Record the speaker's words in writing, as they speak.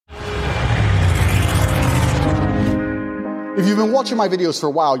If you've been watching my videos for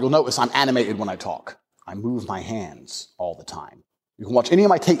a while, you'll notice I'm animated when I talk. I move my hands all the time. You can watch any of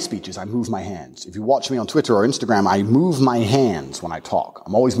my Tate speeches, I move my hands. If you watch me on Twitter or Instagram, I move my hands when I talk.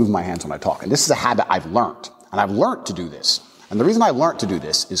 I'm always moving my hands when I talk. And this is a habit I've learned. And I've learned to do this. And the reason I learned to do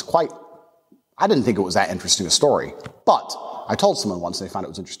this is I didn't think it was that interesting a story. But I told someone once and they found it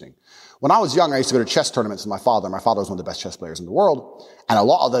was interesting. When I was young, I used to go to chess tournaments with my father. My father was one of the best chess players in the world. And a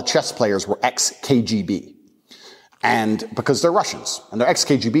lot of the chess players were ex-KGB. And because they're Russians. And they're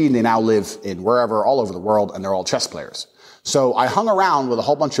ex-KGB and they now live in wherever, all over the world, and they're all chess players. So I hung around with a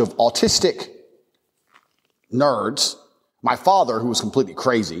whole bunch of autistic nerds, my father, who was completely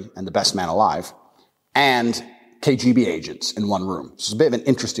crazy and the best man alive, and KGB agents in one room. This is a bit of an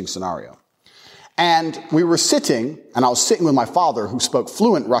interesting scenario. And we were sitting, and I was sitting with my father, who spoke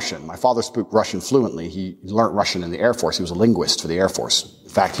fluent Russian. My father spoke Russian fluently. He learned Russian in the Air Force. He was a linguist for the Air Force. In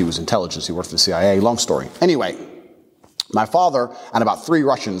fact, he was intelligence. He worked for the CIA. Long story. Anyway, my father and about 3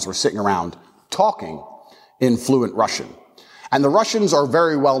 Russians were sitting around talking in fluent Russian. And the Russians are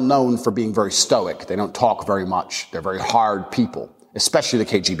very well known for being very stoic. They don't talk very much. They're very hard people, especially the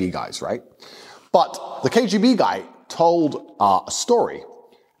KGB guys, right? But the KGB guy told a story,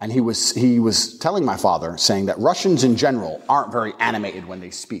 and he was telling my father, saying that Russians in general aren't very animated when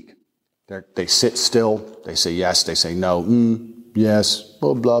they speak. They sit still. They say yes. They say no. Yes.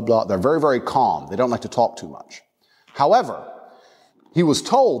 Blah, blah, blah. They're very, very calm. They don't like to talk too much. However, he was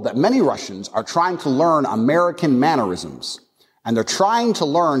told that many Russians are trying to learn American mannerisms, and they're trying to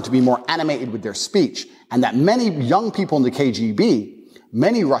learn to be more animated with their speech, and that many young people in the KGB,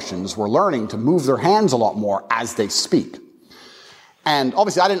 many Russians were learning to move their hands a lot more as they speak. And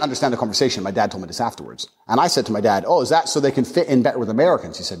obviously I didn't understand the conversation. My dad told me this afterwards. And I said to my dad, is that so they can fit in better with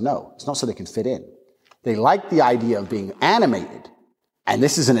Americans? He said, no, it's not so they can fit in. They like the idea of being animated. And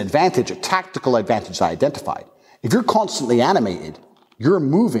this is an advantage, a tactical advantage I identified. If you're constantly animated, your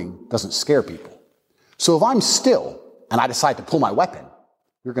moving doesn't scare people. So if I'm still and I decide to pull my weapon,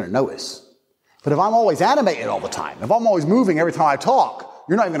 you're going to notice. But if I'm always animated all the time, if I'm always moving every time I talk,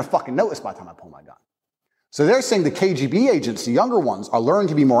 you're not even going to fucking notice by the time I pull my gun. So they're saying the KGB agents, the younger ones, are learning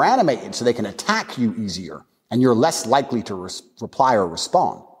to be more animated so they can attack you easier and you're less likely to reply or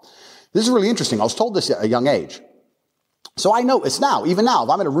respond. This is really interesting. I was told this at a young age. So I notice now, even now, if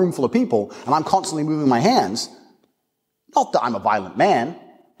I'm in a room full of people and I'm constantly moving my hands, not that I'm a violent man,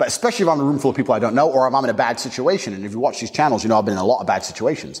 but especially if I'm in a room full of people I don't know or if I'm in a bad situation. And if you watch these channels, you know I've been in a lot of bad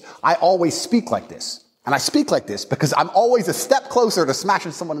situations. I always speak like this. And I speak like this because I'm always a step closer to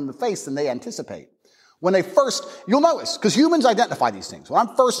smashing someone in the face than they anticipate. When they first, you'll notice, because humans identify these things. When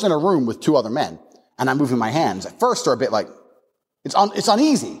I'm first in a room with 2 other men and I'm moving my hands, at first they're a bit like, it's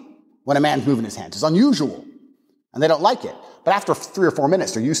uneasy when a man's moving his hands. It's unusual. And they don't like it. But after 3 or 4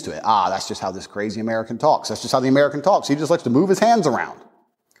 minutes, they're used to it. That's just how this crazy American talks. That's just how the American talks. He just likes to move his hands around.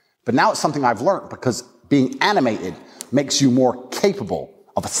 But now it's something I've learned because being animated makes you more capable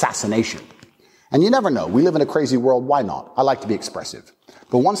of assassination. And you never know. We live in a crazy world. Why not? I like to be expressive.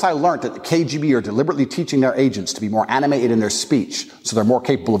 But once I learned that the KGB are deliberately teaching their agents to be more animated in their speech so they're more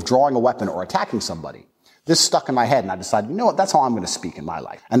capable of drawing a weapon or attacking somebody, this stuck in my head and I decided, you know what, that's how I'm going to speak in my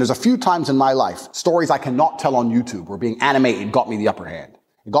life. And there's a few times in my life, stories I cannot tell on YouTube where being animated got me the upper hand.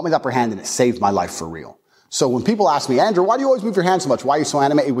 It got me the upper hand and it saved my life for real. So when people ask me, Andrew, why do you always move your hands so much? Why are you so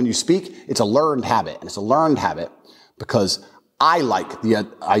animated when you speak? It's a learned habit. And it's a learned habit because I like the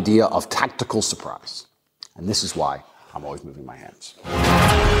idea of tactical surprise. And this is why I'm always moving my hands.